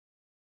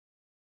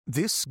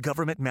This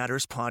Government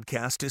Matters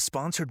podcast is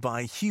sponsored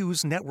by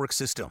Hughes Network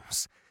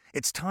Systems.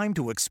 It's time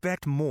to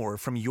expect more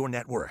from your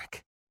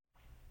network.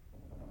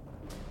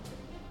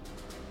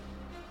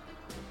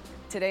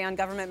 Today on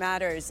Government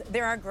Matters,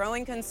 there are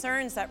growing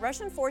concerns that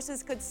Russian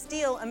forces could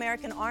steal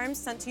American arms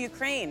sent to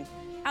Ukraine,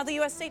 how the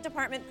U.S. State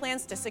Department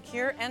plans to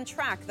secure and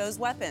track those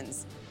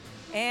weapons.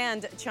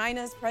 And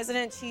China's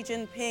President Xi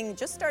Jinping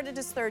just started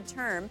his third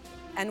term,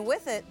 and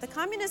with it, the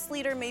communist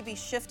leader may be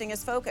shifting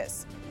his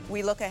focus.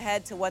 We look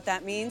ahead to what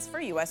that means for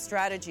U.S.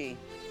 strategy.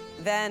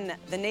 Then,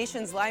 the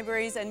nation's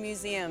libraries and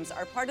museums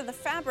are part of the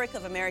fabric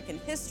of American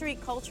history,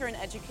 culture, and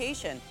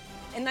education.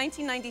 In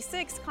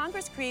 1996,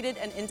 Congress created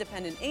an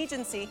independent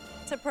agency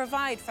to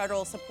provide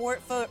federal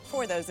support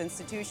for those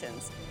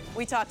institutions.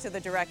 We talked to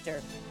the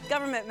director.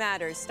 Government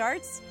Matters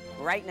starts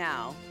right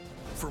now.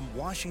 From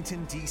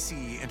Washington,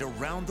 D.C. and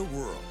around the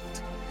world,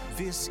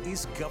 this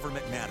is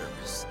Government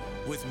Matters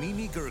with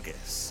Mimi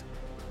Gerges.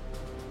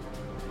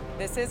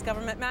 This is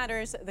Government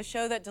Matters, the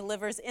show that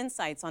delivers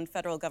insights on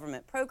federal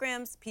government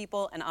programs,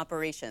 people, and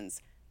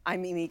operations.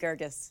 I'm Mimi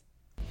Gerges.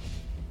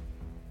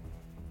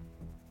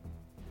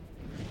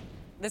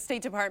 The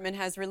State Department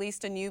has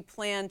released a new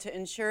plan to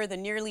ensure the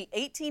nearly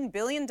 $18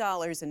 billion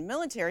in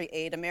military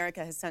aid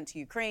America has sent to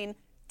Ukraine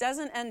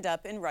doesn't end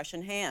up in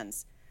Russian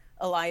hands.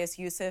 Elias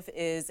Yusuf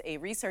is a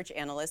research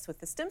analyst with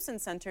the Stimson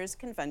Center's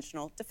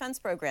Conventional Defense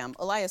Program.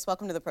 Elias,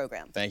 welcome to the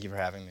program. Thank you for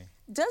having me.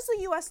 Does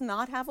the U.S.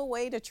 not have a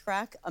way to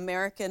track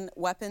American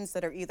weapons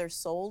that are either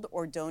sold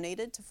or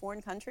donated to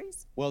foreign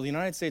countries? Well, the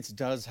United States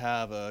does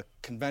have a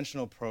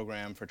conventional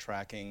program for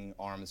tracking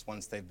arms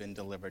once they've been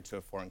delivered to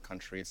a foreign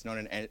country. It's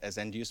known as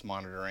end-use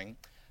monitoring,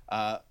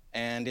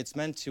 and it's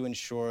meant to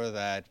ensure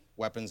that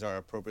weapons are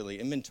appropriately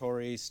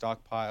inventoried,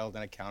 stockpiled,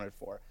 and accounted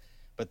for.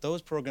 But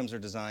those programs are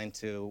designed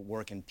to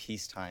work in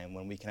peacetime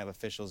when we can have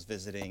officials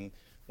visiting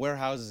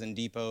warehouses and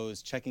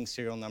depots, checking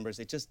serial numbers.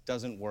 It just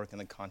doesn't work in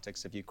the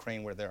context of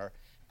Ukraine where there are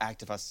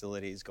active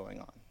hostilities going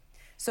on.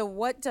 So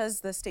what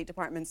does the State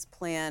Department's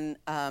plan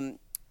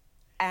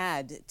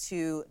add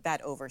to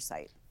that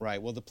oversight?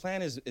 Right. Well, the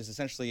plan is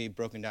essentially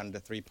broken down into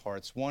three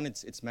parts. One,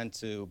 it's meant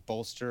to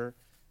bolster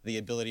the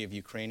ability of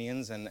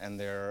Ukrainians and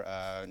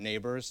their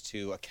neighbors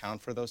to account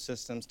for those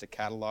systems, to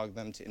catalog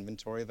them, to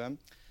inventory them.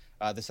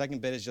 The second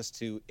bit is just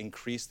to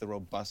increase the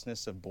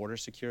robustness of border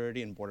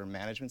security and border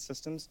management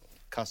systems,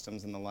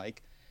 customs and the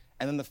like.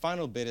 And then the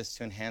final bit is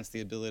to enhance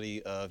the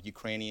ability of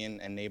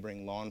Ukrainian and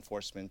neighboring law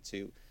enforcement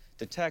to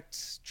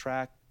detect,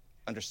 track,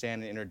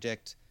 understand, and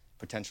interdict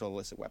potential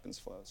illicit weapons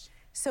flows.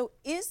 So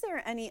is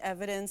there any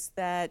evidence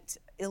that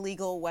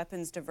illegal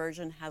weapons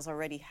diversion has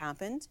already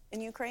happened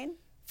in Ukraine?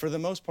 For the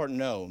most part,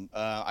 no.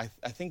 I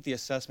think the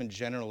assessment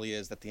generally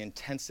is that the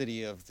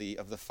intensity of the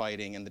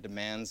fighting and the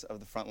demands of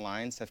the front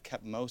lines have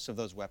kept most of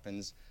those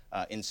weapons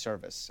in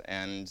service,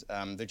 and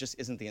there just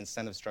isn't the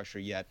incentive structure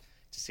yet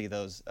to see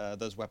those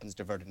weapons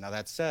diverted. Now,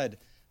 that said,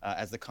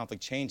 as the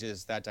conflict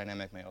changes, that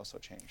dynamic may also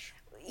change.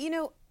 You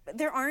know,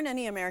 there aren't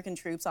any American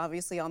troops,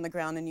 obviously, on the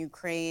ground in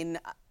Ukraine.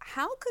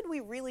 How could we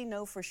really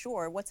know for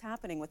sure what's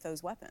happening with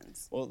those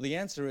weapons? Well, the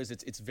answer is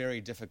it's very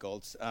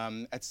difficult.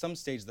 At some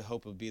stage, the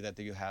hope would be that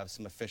you have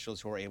some officials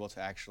who are able to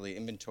actually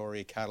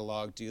inventory,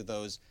 catalog, do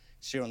those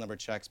serial number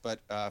checks.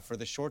 But for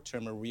the short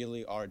term, we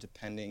really are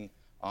depending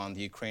on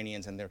the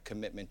Ukrainians and their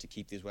commitment to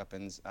keep these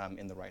weapons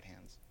in the right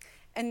hands.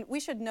 And we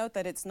should note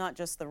that it's not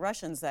just the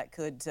Russians that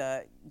could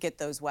get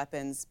those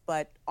weapons,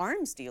 but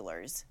arms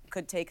dealers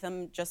could take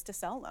them just to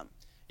sell them.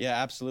 Yeah,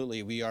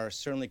 absolutely. We are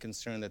certainly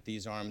concerned that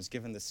these arms,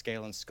 given the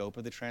scale and scope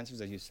of the transfers,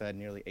 as you said,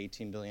 nearly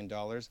 $18 billion,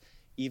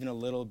 even a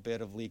little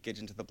bit of leakage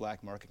into the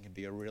black market can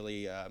be a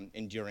really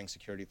enduring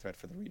security threat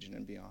for the region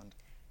and beyond.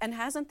 And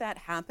hasn't that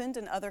happened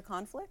in other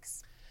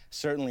conflicts?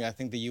 Certainly. I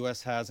think the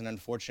U.S. has an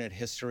unfortunate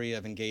history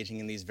of engaging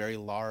in these very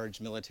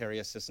large military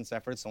assistance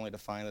efforts, only to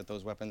find that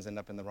those weapons end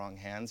up in the wrong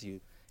hands. You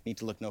need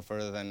to look no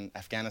further than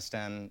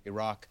Afghanistan,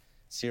 Iraq,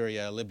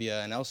 Syria,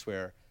 Libya, and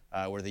elsewhere,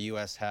 where the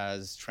U.S.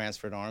 has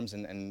transferred arms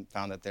and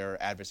found that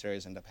their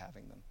adversaries end up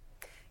having them.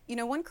 You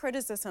know, one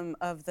criticism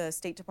of the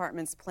State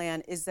Department's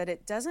plan is that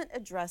it doesn't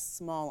address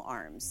small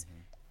arms. Mm-hmm.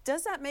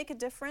 Does that make a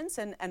difference,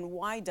 and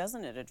why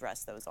doesn't it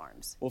address those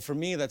arms? Well, for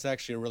me, that's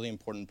actually a really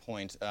important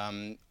point.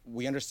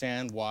 We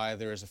understand why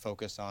there is a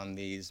focus on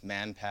these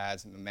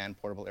man-pads and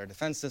man-portable air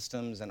defense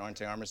systems and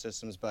anti-armor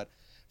systems, but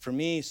for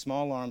me,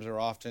 small arms are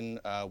often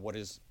what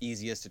is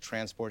easiest to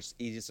transport,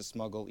 easiest to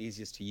smuggle,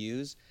 easiest to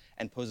use,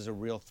 and poses a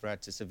real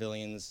threat to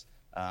civilians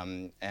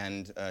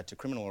and to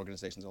criminal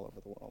organizations all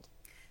over the world.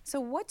 So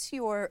what's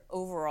your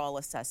overall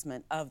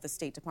assessment of the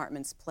State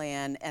Department's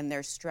plan and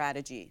their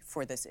strategy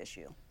for this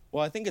issue?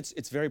 Well, I think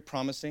it's very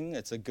promising.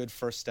 It's a good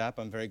first step.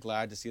 I'm very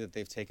glad to see that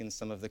they've taken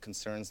some of the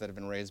concerns that have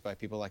been raised by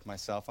people like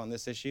myself on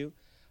this issue.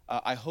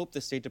 I hope the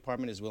State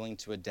Department is willing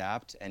to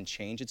adapt and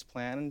change its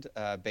plan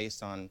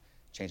based on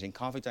changing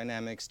conflict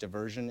dynamics,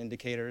 diversion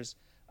indicators,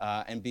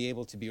 and be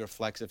able to be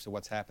reflexive to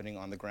what's happening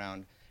on the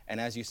ground. And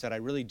as you said, I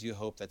really do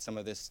hope that some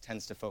of this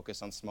tends to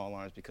focus on small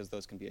arms because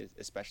those can be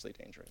especially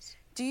dangerous.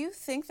 Do you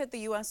think that the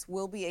U.S.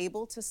 will be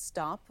able to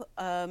stop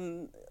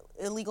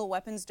illegal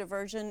weapons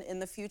diversion in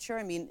the future?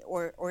 I mean,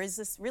 or is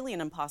this really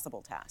an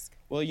impossible task?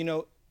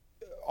 Well,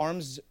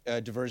 arms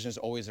diversion is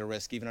always a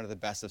risk, even under the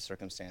best of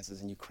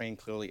circumstances, and Ukraine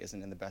clearly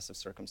isn't in the best of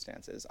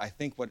circumstances. I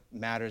think what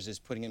matters is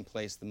putting in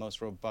place the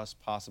most robust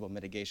possible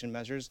mitigation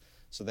measures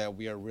so that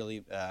we are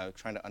really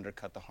trying to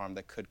undercut the harm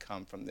that could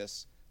come from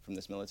this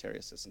military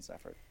assistance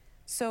effort.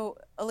 So,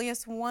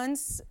 Elias,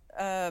 once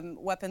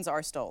weapons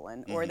are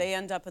stolen or they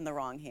end up in the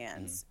wrong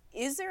hands,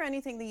 is there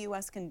anything the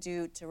U.S. can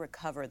do to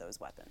recover those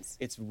weapons?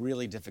 It's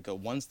really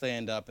difficult. Once they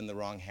end up in the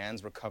wrong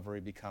hands, recovery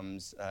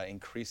becomes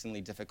increasingly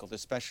difficult,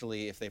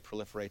 especially if they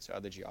proliferate to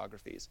other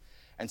geographies.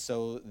 And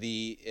so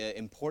the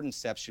important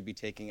steps should be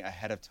taken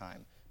ahead of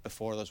time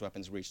before those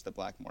weapons reach the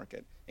black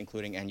market,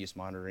 including end-use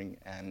monitoring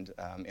and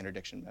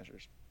interdiction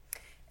measures.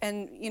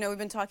 And, we've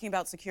been talking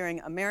about securing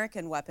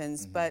American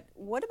weapons, but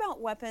what about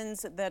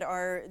weapons that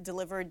are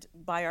delivered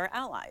by our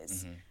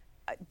allies?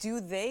 Do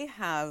they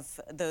have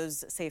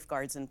those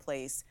safeguards in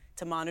place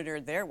to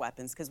monitor their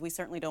weapons? Because we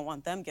certainly don't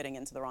want them getting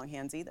into the wrong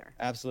hands either.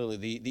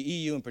 Absolutely. The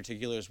EU in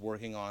particular is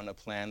working on a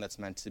plan that's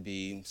meant to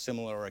be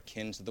similar or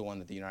akin to the one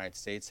that the United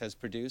States has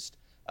produced.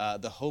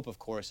 The hope, of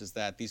course, is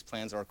that these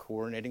plans are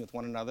coordinating with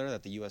one another,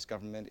 that the U.S.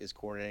 government is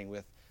coordinating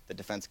with the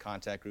Defense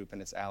Contact Group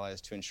and its allies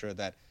to ensure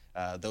that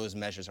those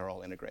measures are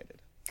all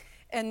integrated.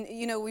 And,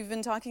 we've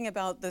been talking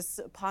about this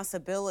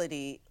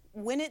possibility.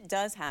 When it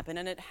does happen,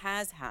 and it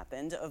has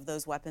happened, of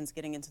those weapons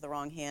getting into the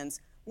wrong hands,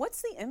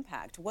 what's the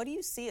impact? What do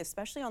you see,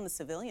 especially on the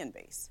civilian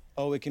base?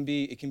 Oh, it can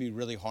be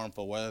really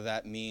harmful, whether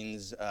that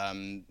means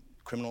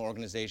criminal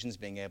organizations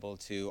being able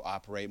to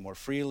operate more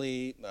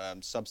freely,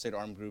 sub-state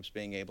armed groups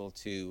being able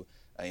to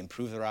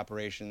improve their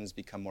operations,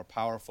 become more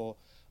powerful,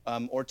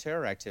 or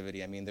terror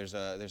activity. I mean, there's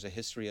a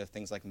history of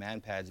things like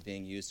man-pads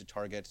being used to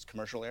target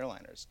commercial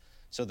airliners.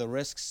 So the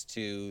risks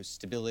to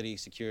stability,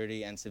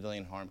 security, and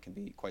civilian harm can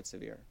be quite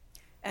severe.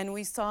 And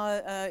we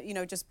saw,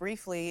 just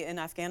briefly in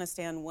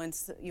Afghanistan,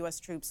 once U.S.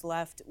 troops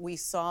left, we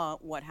saw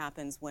what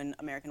happens when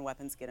American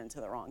weapons get into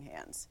the wrong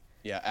hands.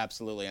 Yeah,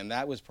 absolutely. And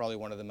that was probably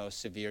one of the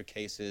most severe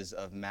cases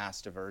of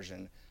mass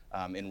diversion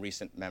in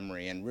recent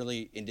memory, and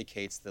really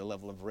indicates the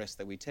level of risk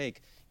that we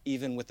take,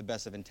 even with the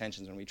best of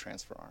intentions when we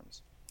transfer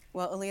arms.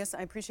 Well, Elias,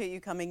 I appreciate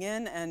you coming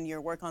in and your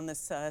work on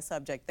this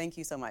subject. Thank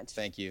you so much.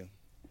 Thank you.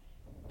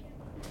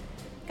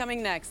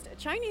 Coming next,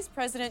 Chinese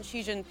President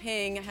Xi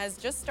Jinping has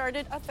just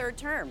started a third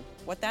term.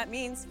 What that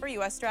means for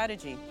U.S.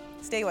 strategy.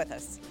 Stay with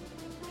us.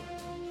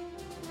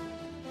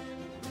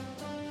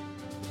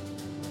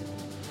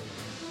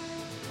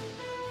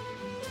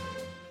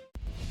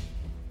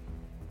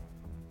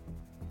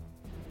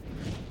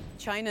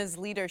 China's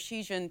leader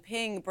Xi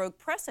Jinping broke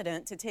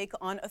precedent to take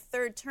on a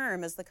third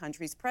term as the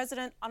country's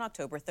president on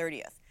October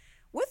 30th.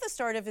 With the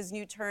start of his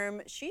new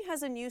term, Xi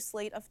has a new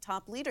slate of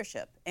top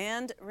leadership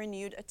and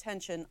renewed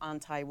attention on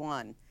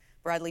Taiwan.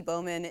 Bradley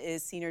Bowman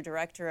is Senior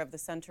Director of the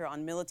Center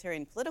on Military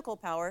and Political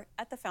Power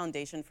at the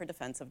Foundation for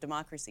Defense of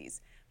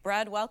Democracies.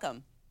 Brad,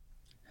 welcome.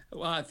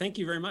 Well, thank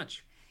you very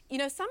much.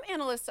 Some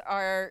analysts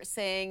are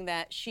saying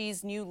that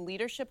Xi's new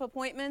leadership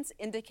appointments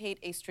indicate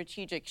a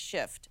strategic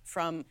shift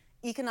from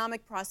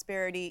economic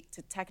prosperity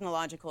to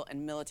technological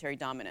and military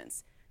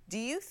dominance. Do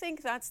you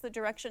think that's the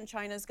direction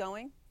China's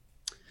going?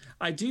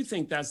 I do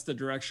think that's the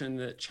direction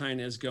that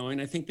China is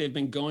going. I think they've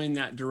been going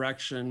that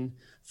direction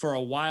for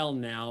a while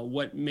now.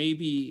 What may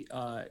be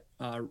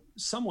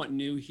somewhat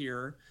new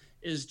here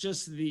is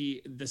just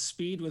the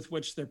speed with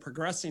which they're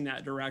progressing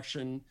that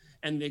direction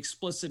and the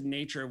explicit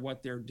nature of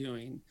what they're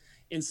doing.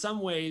 In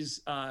some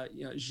ways,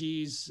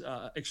 Xi's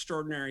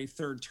extraordinary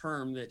third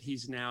term that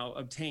he's now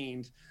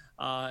obtained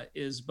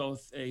is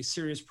both a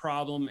serious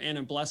problem and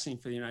a blessing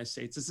for the United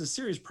States. It's a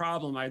serious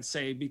problem, I'd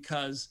say,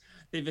 because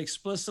they've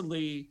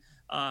explicitly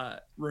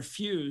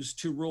refused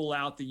to rule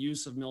out the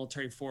use of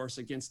military force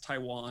against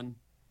Taiwan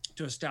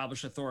to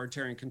establish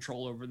authoritarian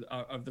control over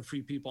of the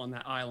free people on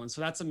that island.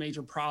 So that's a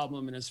major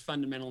problem and is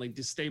fundamentally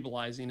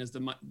destabilizing, as the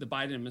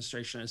Biden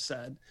administration has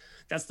said.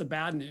 That's the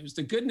bad news.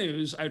 The good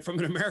news, from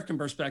an American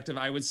perspective,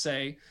 I would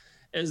say,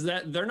 is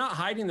that they're not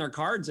hiding their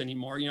cards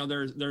anymore.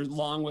 There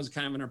long was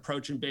kind of an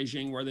approach in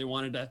Beijing where they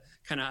wanted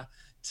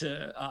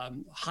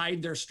to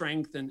hide their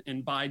strength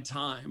and bide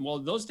time. Well,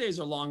 those days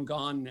are long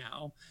gone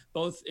now,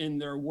 both in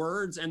their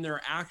words and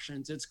their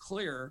actions. It's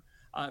clear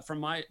from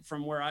my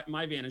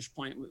vantage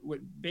point, what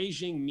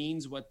Beijing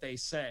means what they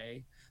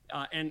say.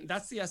 And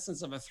that's the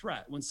essence of a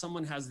threat. When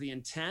someone has the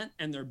intent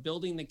and they're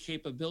building the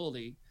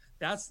capability,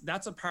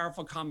 that's a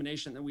powerful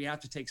combination that we have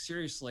to take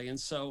seriously. And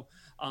so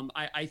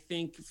I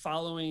think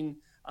following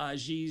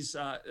Xi's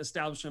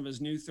establishment of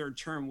his new third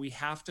term, we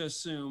have to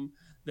assume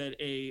that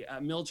a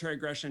military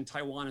aggression in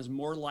Taiwan is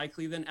more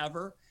likely than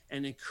ever,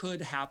 and it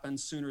could happen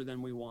sooner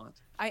than we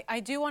want.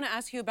 I do want to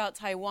ask you about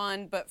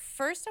Taiwan, but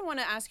first I want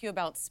to ask you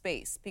about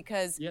space,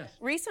 because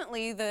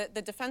recently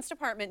the Defense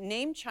Department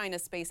named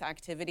China's space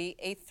activity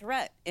a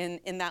threat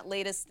in that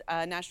latest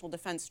national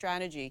defense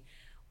strategy.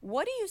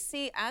 What do you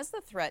see as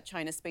the threat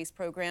China's space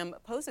program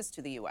poses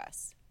to the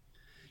U.S.?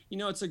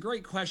 It's a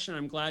great question.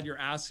 I'm glad you're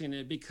asking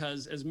it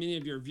because, as many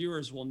of your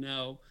viewers will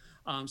know,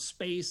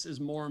 space is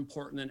more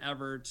important than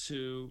ever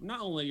to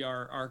not only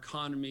our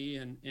economy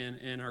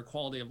and our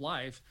quality of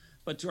life,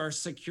 but to our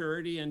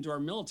security and to our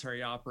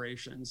military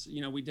operations.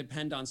 You know, we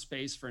depend on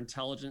space for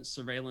intelligence,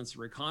 surveillance,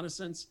 and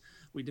reconnaissance.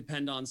 We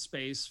depend on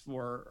space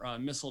for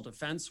missile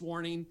defense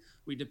warning.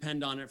 We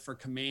depend on it for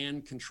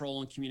command,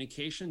 control, and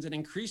communications, and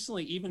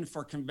increasingly even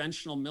for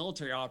conventional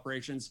military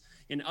operations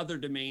in other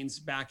domains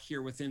back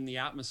here within the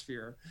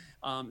atmosphere.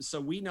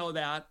 So we know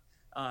that,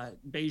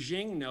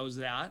 Beijing knows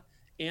that,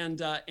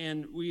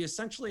 and we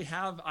essentially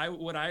have I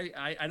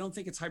don't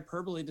think it's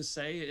hyperbole to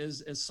say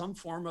is some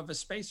form of a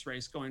space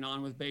race going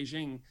on with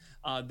Beijing.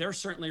 They're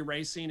certainly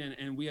racing,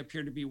 and we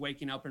appear to be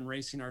waking up and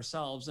racing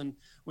ourselves. And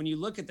when you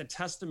look at the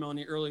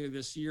testimony earlier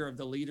this year of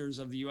the leaders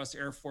of the U.S.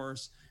 Air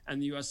Force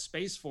and the U.S.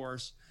 Space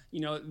Force, you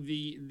know,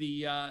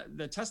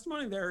 the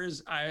testimony there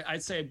is,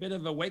 I'd say, a bit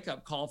of a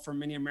wake-up call for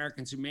many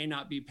Americans who may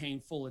not be paying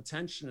full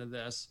attention to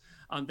this.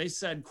 They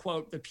said,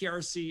 quote, "The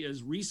PRC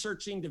is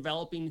researching,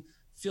 developing,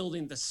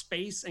 fielding the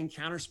space and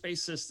counterspace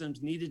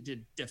systems needed to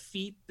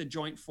defeat the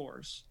joint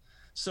force."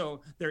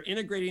 So they're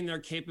integrating their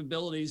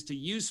capabilities to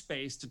use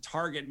space to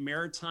target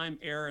maritime,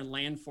 air, and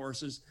land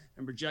forces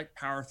and project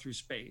power through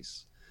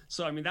space.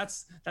 So, I mean,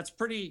 that's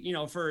pretty, you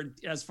know, for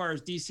as far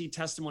as DC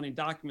testimony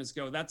documents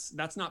go, that's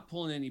not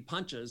pulling any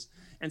punches.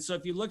 And so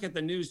if you look at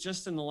the news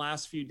just in the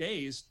last few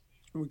days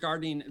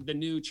regarding the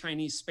new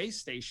Chinese space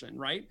station,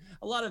 right?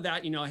 A lot of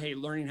that, you know, hey,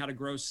 learning how to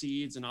grow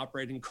seeds and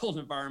operate in cold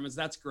environments,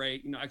 that's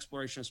great. You know,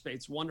 exploration of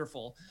space,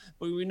 wonderful.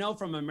 But we know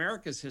from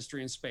America's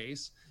history in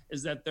space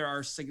is that there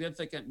are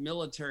significant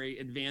military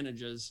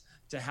advantages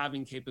to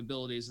having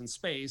capabilities in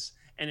space,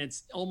 and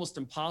it's almost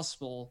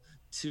impossible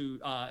to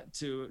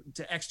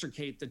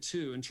extricate the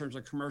two in terms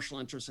of commercial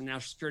interests and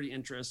national security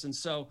interests. And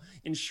so,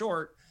 in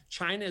short,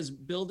 China is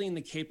building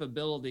the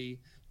capability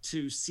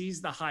to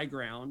seize the high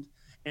ground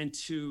and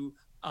to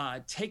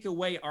take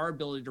away our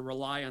ability to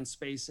rely on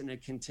space in a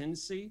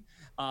contingency,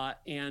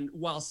 and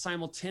while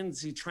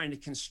simultaneously trying to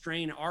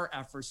constrain our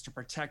efforts to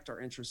protect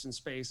our interests in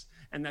space.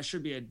 And that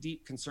should be a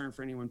deep concern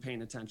for anyone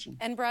paying attention.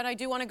 And Brad, I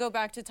do want to go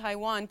back to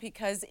Taiwan,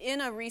 because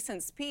in a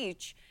recent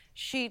speech,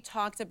 Xi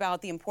talked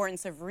about the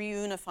importance of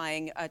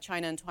reunifying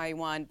China and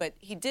Taiwan, but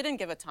he didn't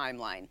give a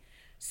timeline.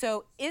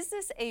 So is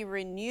this a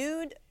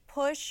renewed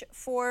push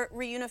for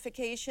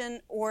reunification,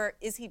 or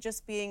is he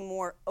just being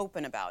more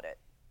open about it?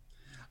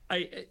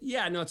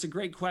 Yeah, no, it's a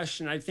great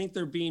question. I think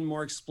they're being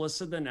more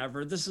explicit than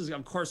ever. This is,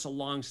 of course, a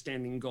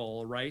long-standing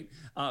goal, right?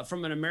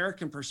 From an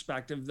American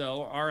perspective,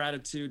 though, our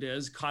attitude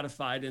is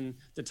codified in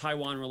the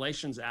Taiwan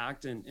Relations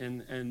Act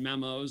and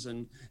memos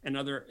and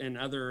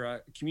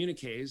other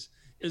communiques,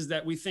 is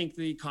that we think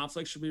the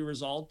conflict should be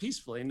resolved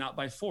peacefully and not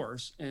by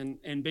force. And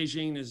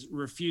Beijing is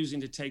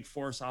refusing to take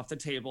force off the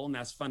table, and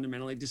that's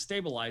fundamentally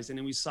destabilizing.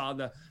 And we saw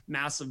the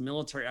massive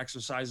military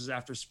exercises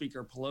after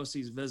Speaker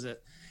Pelosi's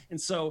visit. And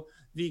so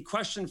the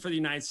question for the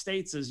United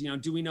States is, you know,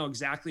 do we know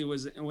exactly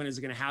when is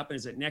it going to happen?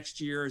 Is it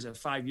next year? Is it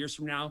 5 years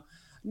from now?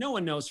 No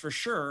one knows for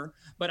sure,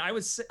 but I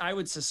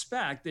would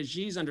suspect that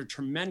Xi's under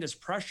tremendous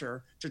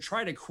pressure to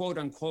try to quote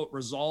unquote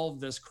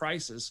resolve this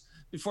crisis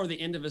before the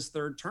end of his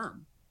third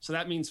term. So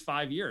that means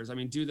 5 years. I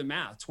mean, do the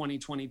math,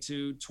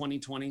 2022,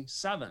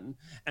 2027.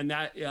 And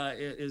that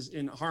is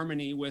in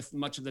harmony with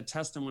much of the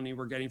testimony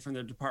we're getting from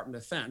the Department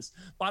of Defense.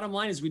 Bottom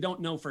line is we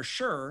don't know for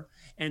sure.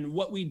 And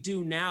what we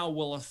do now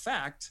will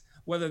affect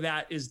whether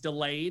that is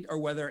delayed or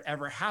whether it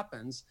ever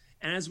happens.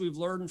 And as we've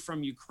learned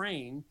from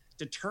Ukraine,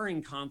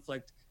 deterring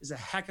conflict is a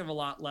heck of a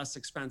lot less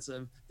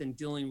expensive than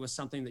dealing with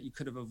something that you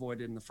could have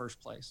avoided in the first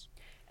place.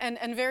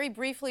 And very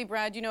briefly,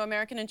 Brad, you know,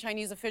 American and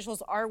Chinese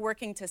officials are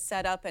working to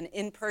set up an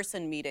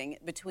in-person meeting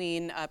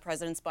between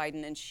Presidents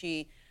Biden and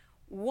Xi.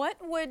 What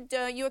would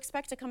you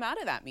expect to come out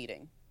of that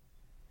meeting?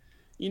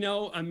 You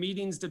know,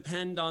 meetings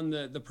depend on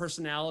the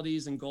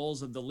personalities and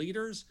goals of the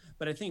leaders,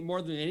 but I think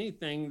more than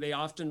anything, they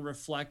often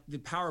reflect the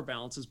power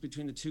balances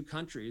between the two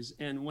countries.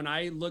 And when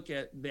I look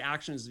at the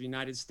actions of the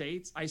United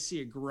States, I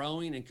see a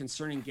growing and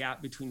concerning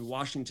gap between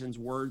Washington's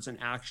words and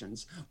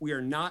actions. We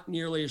are not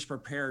nearly as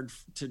prepared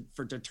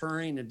for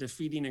deterring and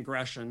defeating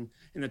aggression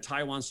in the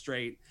Taiwan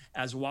Strait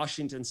as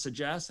Washington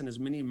suggests and as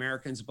many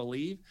Americans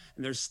believe.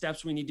 And there's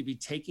steps we need to be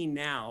taking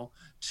now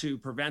to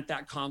prevent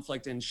that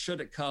conflict, and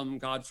should it come,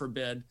 God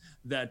forbid,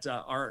 that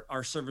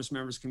our service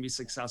members can be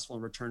successful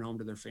and return home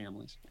to their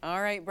families.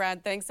 All right,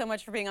 Brad, thanks so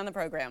much for being on the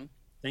program.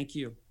 Thank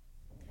you.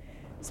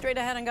 Straight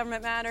ahead on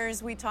Government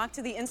Matters, we talk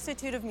to the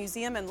Institute of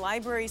Museum and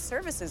Library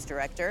Services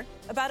Director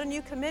about a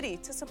new committee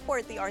to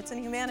support the arts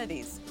and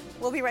humanities.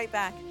 We'll be right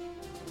back.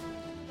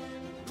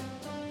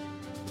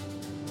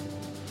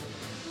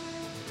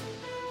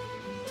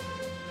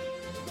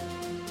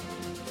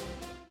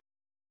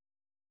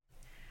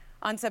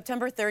 On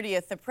September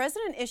 30th, the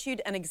president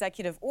issued an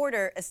executive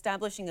order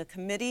establishing a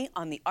committee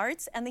on the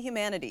arts and the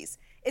humanities.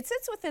 It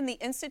sits within the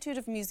Institute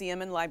of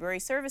Museum and Library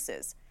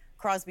Services.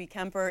 Crosby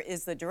Kemper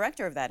is the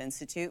director of that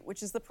institute,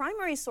 which is the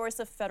primary source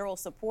of federal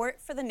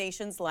support for the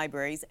nation's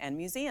libraries and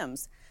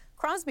museums.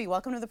 Crosby,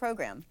 welcome to the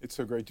program. It's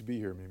so great to be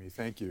here, Mimi.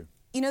 Thank you.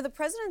 You know, the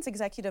president's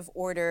executive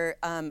order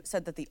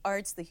said that the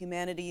arts, the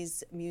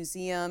humanities,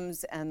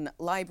 museums, and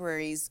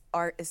libraries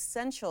are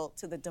essential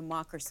to the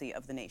democracy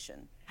of the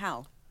nation.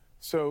 How?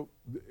 So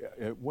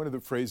one of the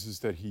phrases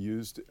that he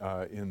used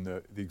in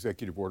the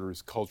executive order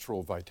is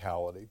cultural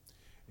vitality.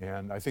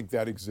 And I think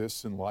that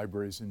exists in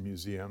libraries and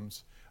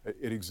museums.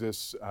 It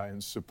exists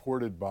and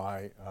supported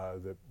by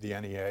the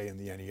NEA and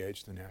the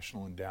NEH, the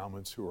National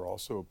Endowments, who are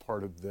also a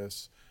part of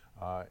this,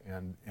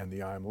 and the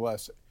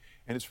IMLS.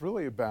 And it's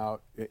really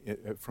about,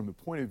 from the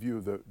point of view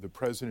of the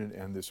president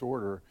and this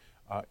order,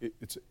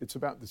 it's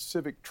about the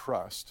civic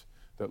trust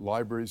that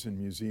libraries and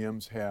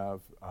museums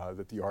have,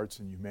 that the arts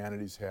and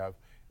humanities have,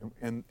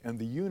 and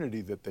the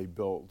unity that they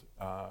build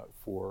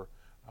for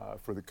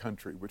the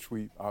country, which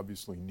we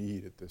obviously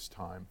need at this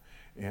time.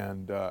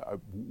 And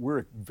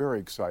we're very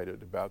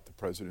excited about the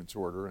president's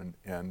order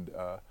and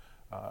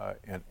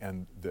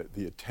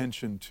the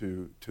attention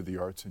to the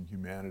arts and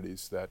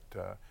humanities that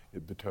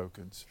it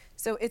betokens.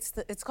 So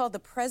it's called the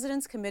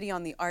President's Committee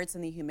on the Arts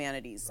and the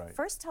Humanities. Right.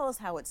 First, tell us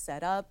how it's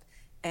set up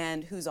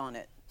and who's on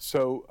it.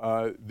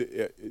 So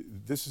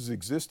this has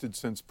existed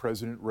since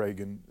President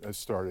Reagan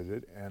started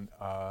it, and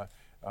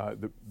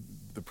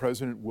the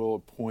president will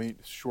appoint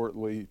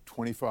shortly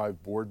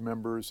 25 board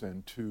members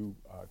and 2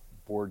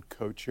 board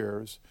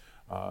co-chairs.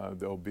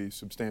 There'll be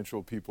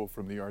substantial people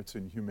from the arts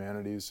and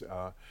humanities,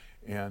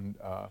 and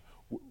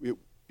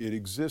it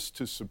exists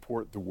to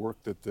support the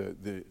work that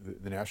the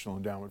National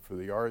Endowment for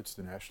the Arts,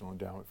 the National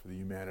Endowment for the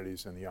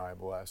Humanities, and the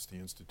IMLS, the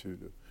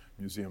Institute of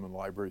Museum and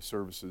Library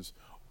Services,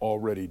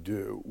 already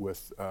do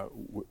with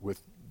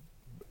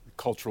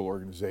cultural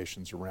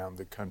organizations around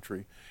the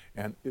country.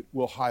 And it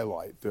will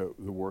highlight the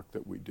work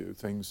that we do,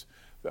 things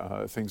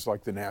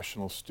like the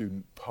National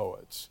Student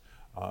Poets,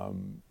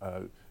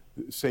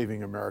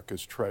 Saving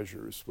America's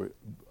Treasures,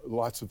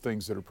 lots of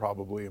things that are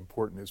probably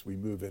important as we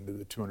move into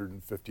the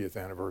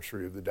 250th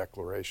anniversary of the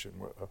Declaration,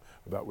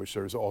 about which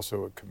there's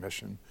also a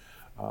commission,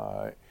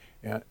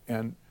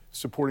 and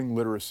supporting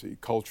literacy,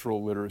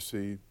 cultural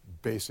literacy,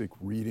 basic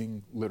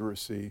reading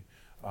literacy,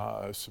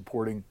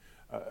 supporting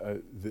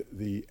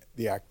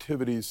the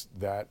activities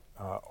that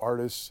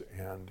artists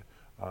and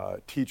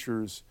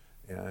teachers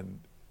and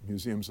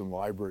museums and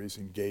libraries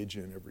engage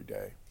in every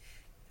day.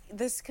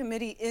 This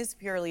committee is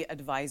purely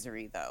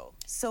advisory, though.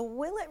 So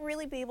will it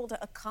really be able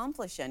to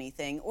accomplish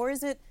anything, or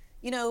is it,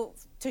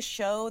 to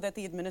show that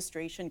the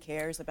administration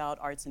cares about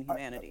arts and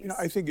humanities?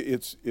 I think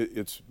its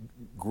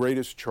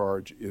greatest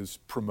charge is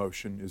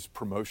promotion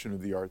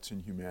of the arts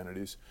and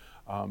humanities.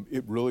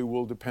 It really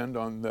will depend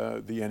on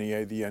the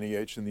NEA, the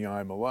NEH, and the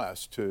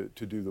IMLS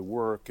to do the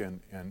work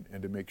and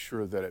to make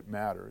sure that it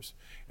matters.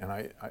 And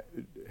I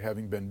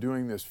having been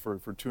doing this for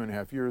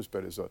 2.5 years,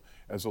 but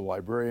as a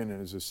librarian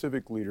and as a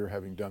civic leader,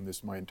 having done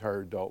this my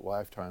entire adult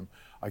lifetime,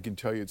 I can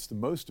tell you it's the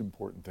most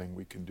important thing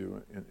we can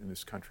do in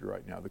this country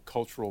right now, the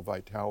cultural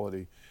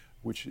vitality,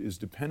 which is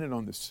dependent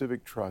on the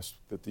civic trust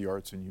that the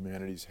arts and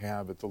humanities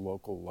have at the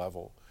local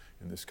level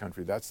in this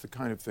country. That's the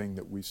kind of thing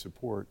that we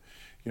support.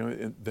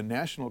 The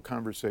national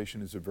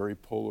conversation is a very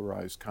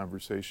polarized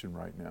conversation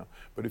right now.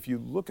 But if you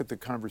look at the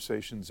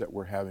conversations that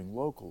we're having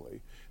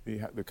locally,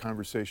 the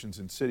conversations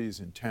in cities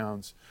and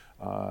towns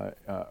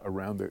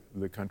around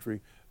the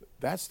country,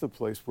 that's the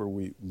place where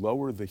we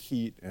lower the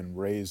heat and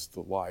raise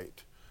the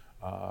light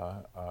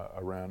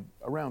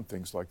around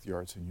things like the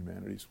arts and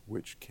humanities,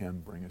 which can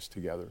bring us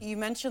together. You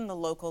mentioned the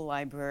local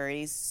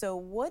libraries. So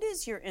what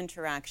is your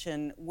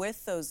interaction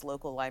with those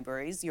local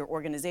libraries, your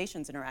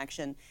organization's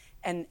interaction,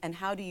 and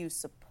how do you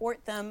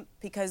support them?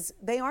 Because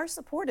they are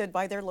supported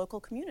by their local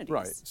communities.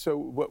 Right. So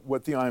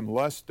what the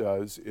IMLS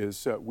does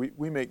is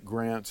we make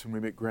grants, and we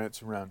make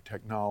grants around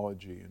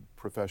technology and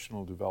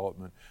professional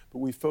development, but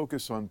we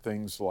focus on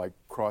things like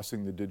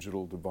crossing the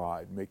digital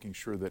divide, making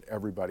sure that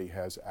everybody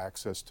has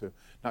access to,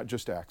 not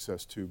just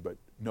access to, but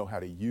know how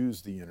to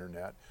use the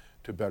internet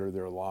to better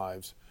their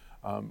lives.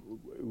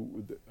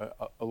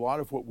 A lot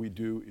of what we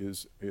do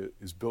is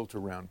built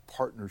around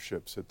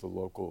partnerships in the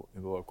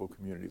local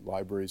community,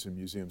 libraries and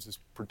museums. This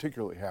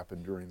particularly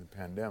happened during the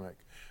pandemic.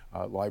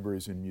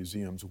 Libraries and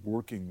museums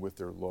working with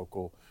their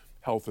local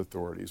health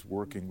authorities,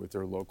 working with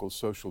their local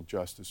social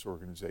justice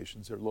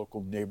organizations, their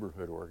local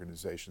neighborhood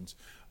organizations,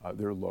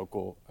 their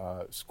local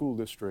school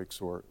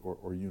districts or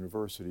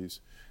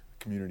universities,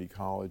 community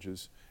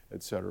colleges,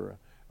 et cetera.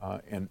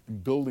 And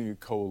building a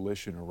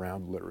coalition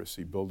around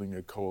literacy, building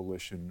a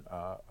coalition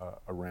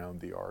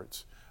around the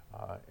arts,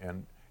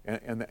 and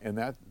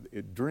that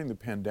during the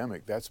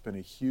pandemic, that's been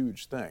a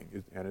huge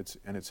thing, and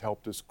it's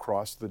helped us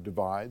cross the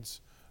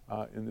divides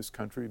in this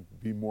country,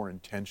 be more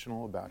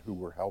intentional about who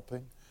we're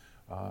helping,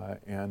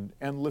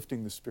 and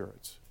lifting the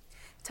spirits.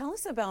 Tell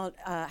us about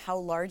how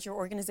large your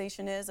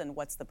organization is and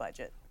what's the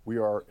budget. We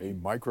are a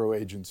micro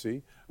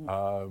agency.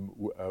 The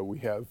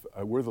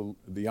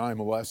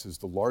IMLS is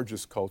the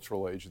largest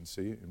cultural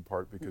agency, in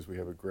part because we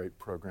have a great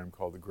program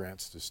called the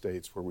Grants to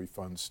States, where we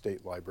fund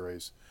state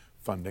libraries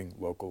funding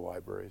local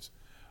libraries.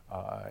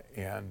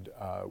 And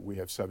we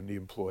have 70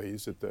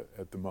 employees at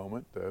the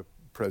moment. The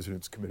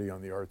President's Committee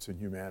on the Arts and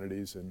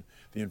Humanities and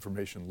the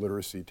Information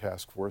Literacy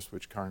Task Force,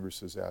 which Congress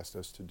has asked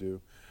us to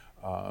do,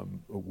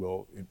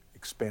 will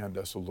expand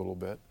us a little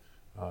bit,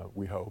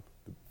 we hope.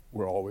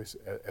 We're always,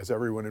 as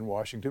everyone in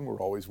Washington, we're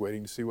always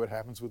waiting to see what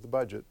happens with the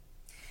budget.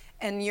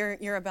 And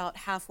you're about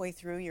halfway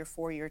through your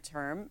 4-year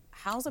term.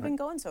 How's it been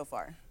going so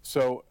far?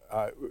 So,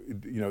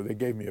 they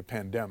gave me a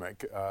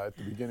pandemic at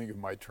the beginning of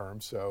my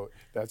term, so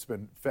that's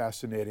been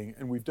fascinating.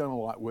 And we've done a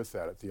lot with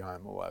that at the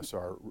IMLS,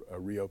 our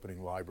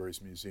reopening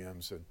libraries,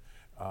 museums,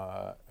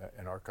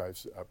 and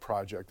archives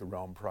project, the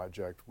Realm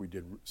Project. We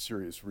did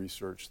serious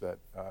research that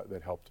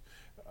helped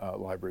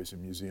libraries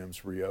and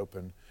museums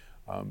reopen.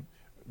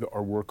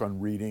 Our work on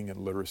reading and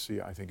literacy,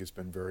 I think, has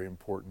been very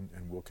important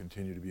and will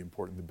continue to be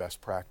important. The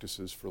best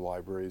practices for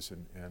libraries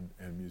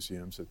and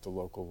museums at the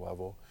local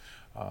level.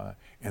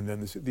 And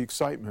then the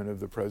excitement of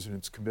the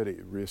President's Committee,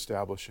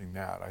 reestablishing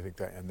that. I think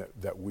that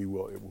it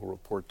will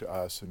report to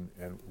us,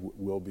 and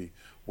we'll be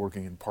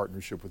working in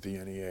partnership with the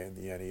NEA and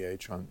the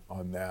NEH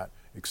on that.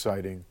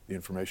 Exciting, the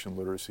Information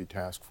Literacy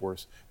Task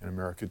Force and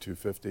America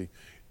 250.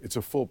 It's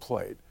a full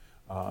plate.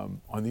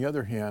 On the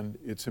other hand,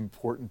 it's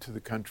important to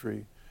the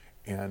country.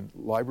 And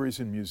libraries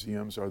and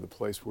museums are the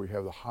place where we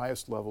have the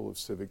highest level of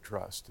civic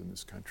trust in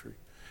this country.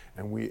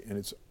 And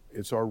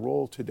it's our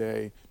role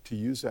today to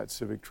use that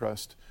civic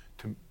trust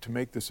to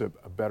make this a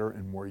better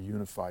and more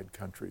unified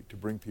country, to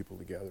bring people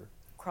together.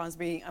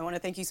 Crosby, I want to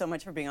thank you so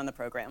much for being on the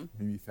program.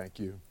 Mimi, thank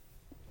you.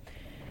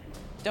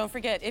 Don't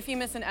forget, if you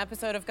miss an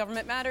episode of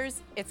Government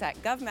Matters, it's at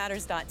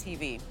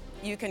govmatters.tv.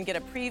 You can get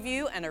a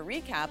preview and a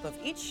recap of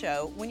each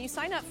show when you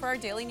sign up for our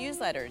daily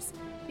newsletters.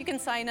 You can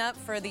sign up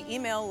for the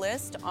email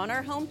list on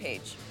our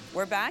homepage.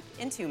 We're back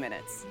in 2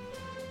 minutes.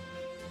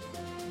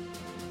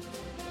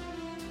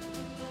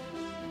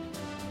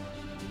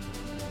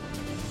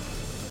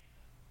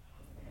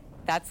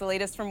 That's the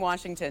latest from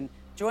Washington.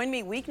 Join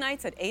me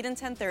weeknights at 8 and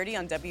 10:30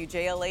 on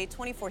WJLA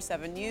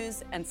 24/7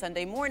 News and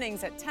Sunday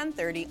mornings at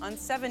 10:30 on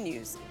 7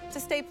 News to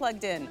stay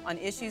plugged in on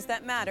issues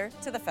that matter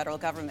to the federal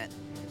government.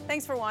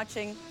 Thanks for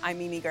watching. I'm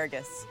Mimi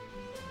Gerges.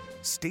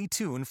 Stay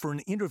tuned for an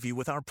interview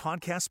with our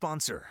podcast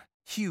sponsor,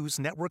 Hughes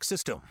Network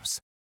Systems.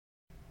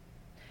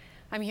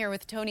 I'm here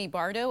with Tony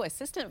Bardo,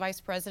 Assistant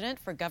Vice President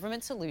for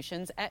Government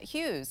Solutions at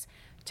Hughes.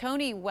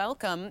 Tony,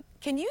 welcome.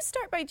 Can you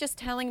start by just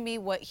telling me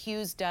what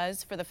Hughes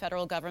does for the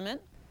federal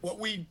government? What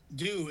we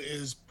do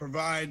is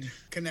provide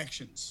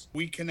connections.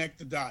 We connect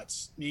the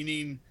dots,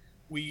 meaning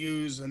we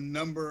use a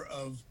number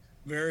of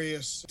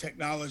various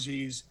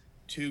technologies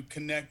to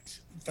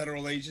connect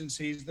federal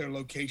agencies, their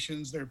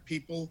locations, their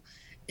people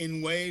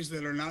in ways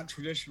that are not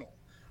traditional,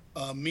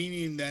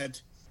 meaning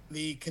that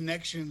the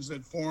connections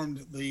that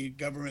formed the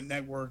government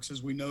networks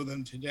as we know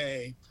them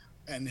today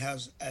and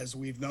as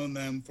we've known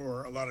them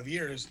for a lot of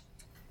years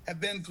have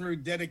been through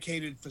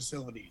dedicated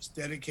facilities,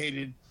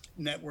 dedicated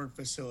network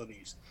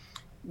facilities.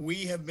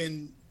 We have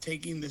been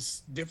taking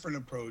this different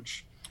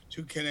approach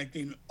to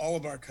connecting all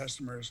of our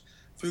customers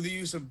through the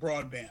use of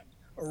broadband,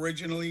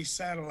 originally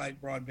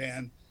satellite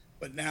broadband,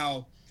 but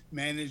now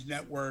managed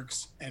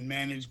networks and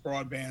managed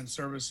broadband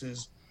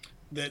services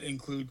that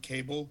include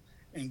cable,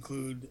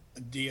 include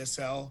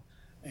DSL,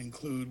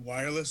 include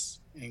wireless,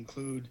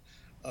 include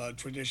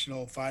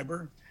traditional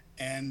fiber,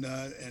 and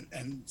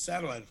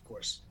satellite, of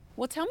course.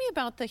 Well, tell me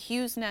about the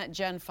HughesNet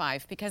Gen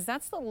 5, because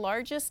that's the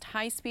largest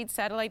high-speed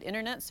satellite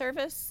internet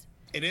service.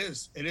 It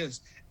is.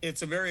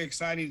 It's a very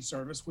exciting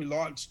service. We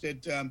launched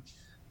it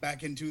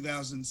back in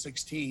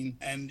 2016,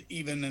 and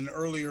even an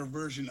earlier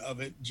version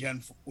of it,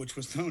 which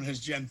was known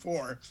as Gen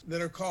 4,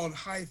 that are called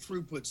high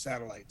throughput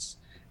satellites.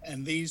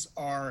 And these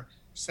are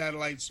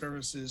satellite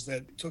services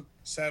that took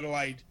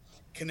satellite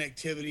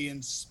connectivity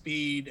and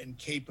speed and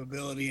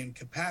capability and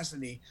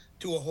capacity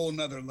to a whole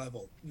nother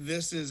level.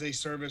 This is a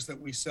service that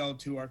we sell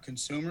to our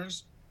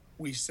consumers.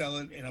 We sell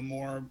it in a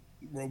more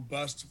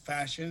robust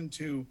fashion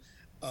to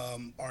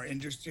our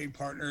industry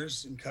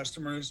partners and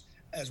customers,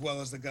 as well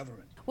as the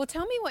government. Well,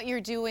 tell me what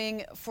you're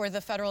doing for the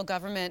federal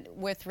government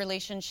with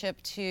relationship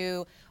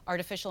to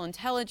artificial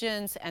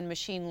intelligence and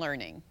machine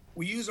learning.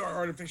 We use our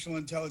artificial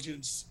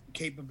intelligence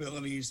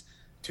capabilities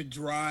to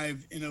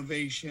drive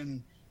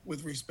innovation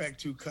with respect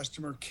to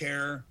customer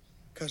care,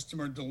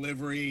 customer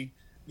delivery,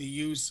 the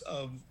use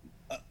of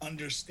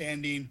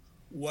understanding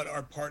what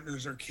our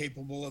partners are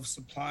capable of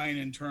supplying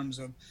in terms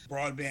of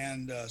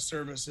broadband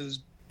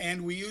services.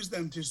 And we use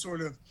them to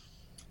sort of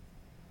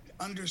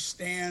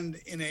understand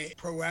in a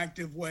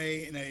proactive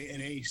way, in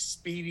a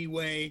speedy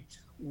way,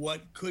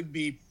 what could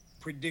be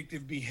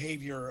predictive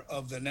behavior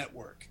of the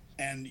network,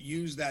 and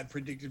use that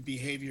predictive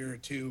behavior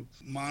to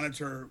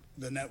monitor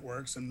the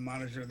networks and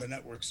monitor the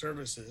network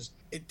services.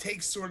 It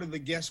takes sort of the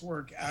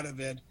guesswork out of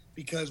it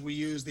because we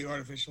use the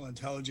artificial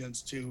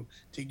intelligence to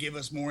give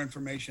us more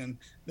information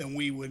than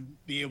we would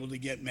be able to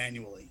get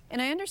manually.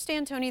 And I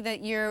understand, Tony,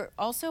 that you're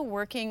also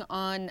working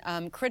on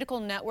critical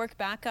network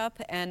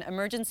backup and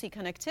emergency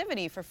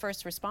connectivity for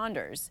first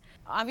responders.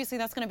 Obviously,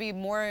 that's going to be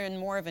more and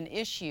more of an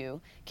issue.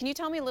 Can you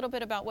tell me a little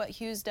bit about what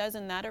Hughes does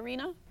in that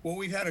arena? Well,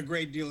 we've had a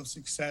great deal of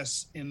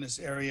success in this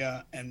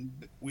area, and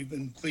we've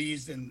been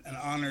pleased and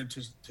honored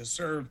to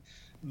serve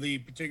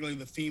particularly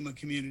the FEMA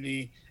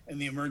community and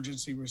the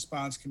emergency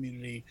response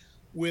community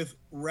with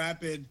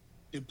rapid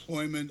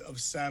deployment of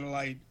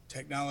satellite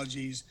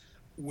technologies,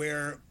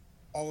 where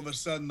all of a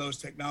sudden those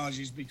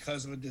technologies,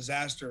 because of a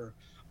disaster,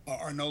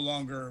 are no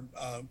longer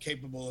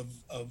capable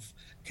of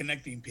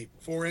connecting people.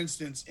 For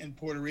instance, in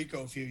Puerto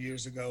Rico a few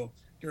years ago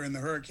during the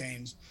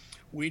hurricanes,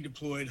 we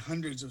deployed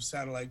hundreds of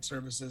satellite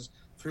services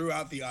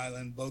throughout the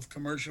island, both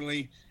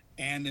commercially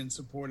and in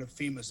support of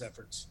FEMA's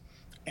efforts.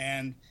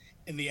 And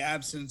in the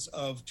absence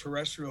of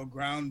terrestrial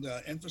ground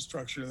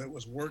infrastructure that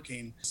was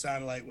working,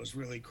 satellite was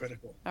really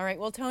critical. All right.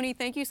 Well, Tony,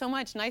 thank you so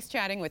much. Nice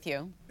chatting with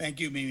you. Thank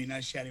you, Mimi.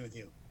 Nice chatting with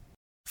you.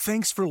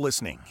 Thanks for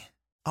listening.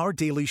 Our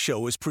daily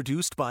show is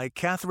produced by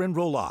Catherine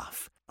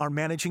Roloff. Our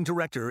managing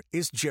director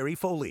is Jerry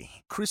Foley.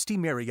 Christy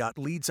Marriott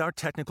leads our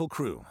technical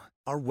crew.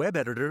 Our web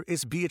editor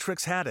is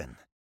Beatrix Haddon.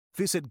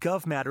 Visit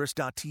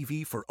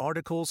govmatters.tv for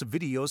articles,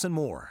 videos, and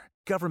more.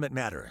 Government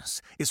Matters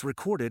is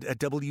recorded at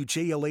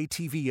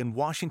WJLA-TV in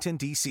Washington,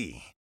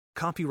 D.C.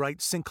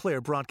 Copyright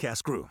Sinclair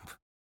Broadcast Group.